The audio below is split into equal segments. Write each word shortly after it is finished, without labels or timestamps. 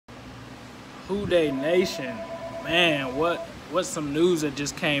Who Dey Nation, man, what's some news that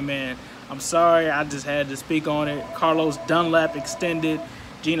just came in? I'm sorry, I just had to speak on it. Carlos Dunlap extended,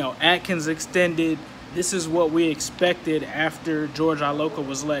 Geno Atkins extended. This is what we expected after George Iloka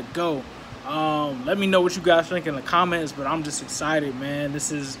was let go. Let me know what you guys think in the comments, but I'm just excited, man.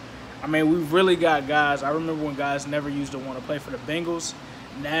 We've really got guys. I remember when guys never used to want to play for the Bengals.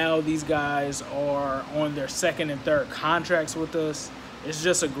 Now these guys are on their second and third contracts with us. It's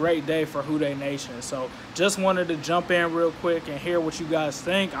just a great day for Who Dey Nation. So just wanted to jump in real quick and hear what you guys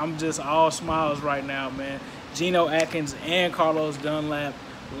think. I'm just all smiles right now, man. Geno Atkins and Carlos Dunlap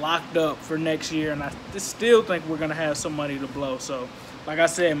locked up for next year, and I still think we're going to have some money to blow. So like I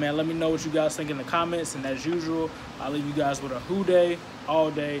said, man, let me know what you guys think in the comments. And as usual, I'll leave you guys with a Who Dey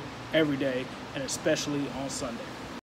all day, every day, and especially on Sunday.